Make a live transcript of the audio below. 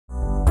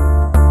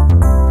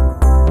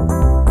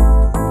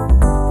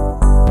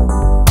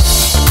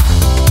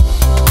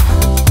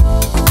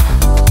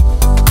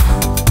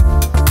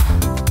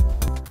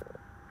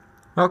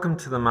Welcome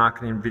to the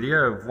marketing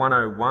video of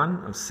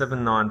 101 of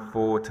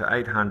 794 to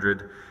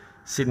 800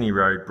 Sydney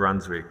Road,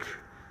 Brunswick.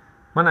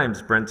 My name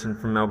is Brenton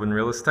from Melbourne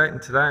Real Estate,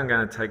 and today I'm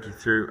going to take you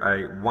through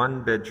a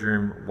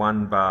 1-bedroom,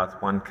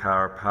 1-bath,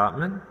 1-car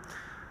apartment.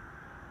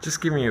 Just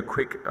giving you a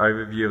quick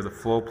overview of the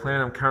floor plan.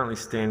 I'm currently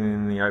standing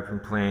in the open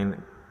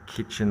plan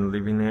kitchen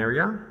living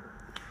area.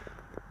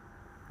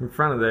 In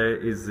front of there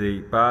is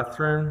the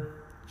bathroom.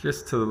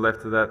 Just to the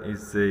left of that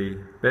is the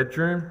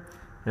bedroom,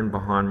 and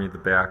behind me the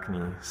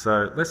balcony.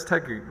 So let's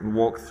take a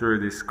walk through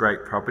this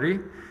great property.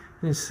 You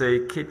can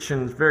see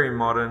kitchen's very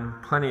modern,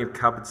 plenty of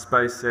cupboard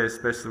space there,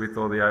 especially with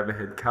all the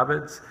overhead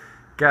cupboards,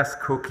 gas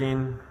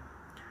cooking,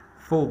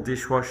 full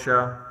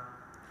dishwasher,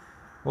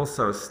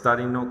 also a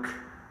study nook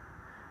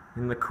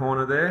in the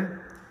corner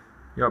there.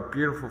 You've got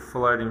beautiful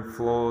floating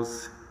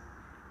floors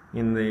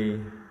in the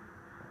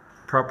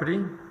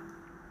property,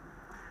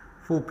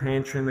 full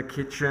pantry in the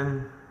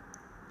kitchen,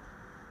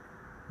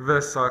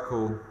 reverse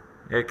cycle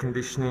air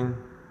conditioning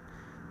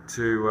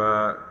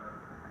to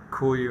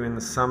cool you in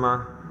the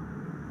summer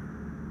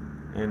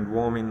and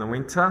warm in the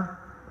winter.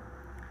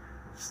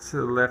 Just to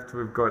the left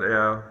we've got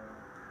our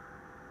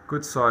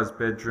good sized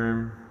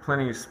bedroom,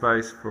 plenty of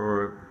space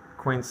for a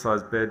queen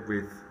size bed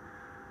with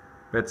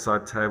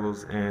bedside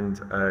tables and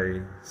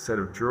a set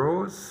of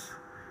drawers,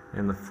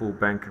 and the full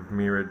bank of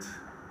mirrored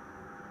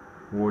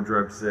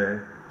wardrobes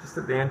there. Just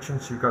at the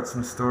entrance you've got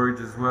some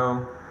storage as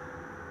well.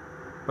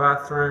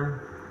 Bathroom,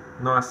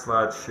 nice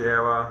large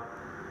shower,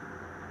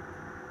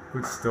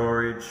 good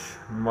storage,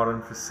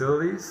 modern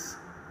facilities.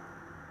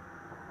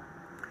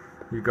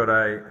 You've got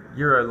a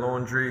Euro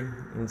laundry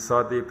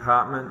inside the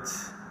apartment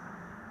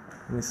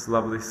and this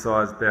lovely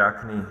sized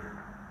balcony.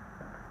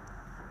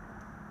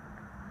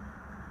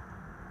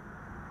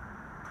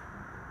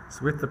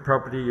 So with the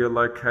property you're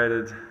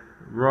located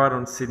right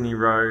on Sydney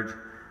Road,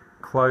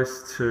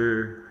 close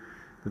to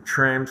the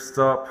tram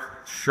stop,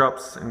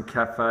 shops and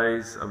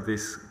cafes of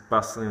this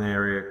bustling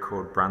area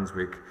called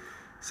Brunswick.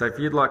 So if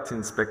you'd like to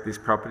inspect this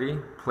property,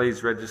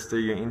 please register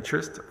your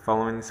interest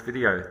following this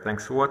video.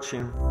 Thanks for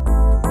watching.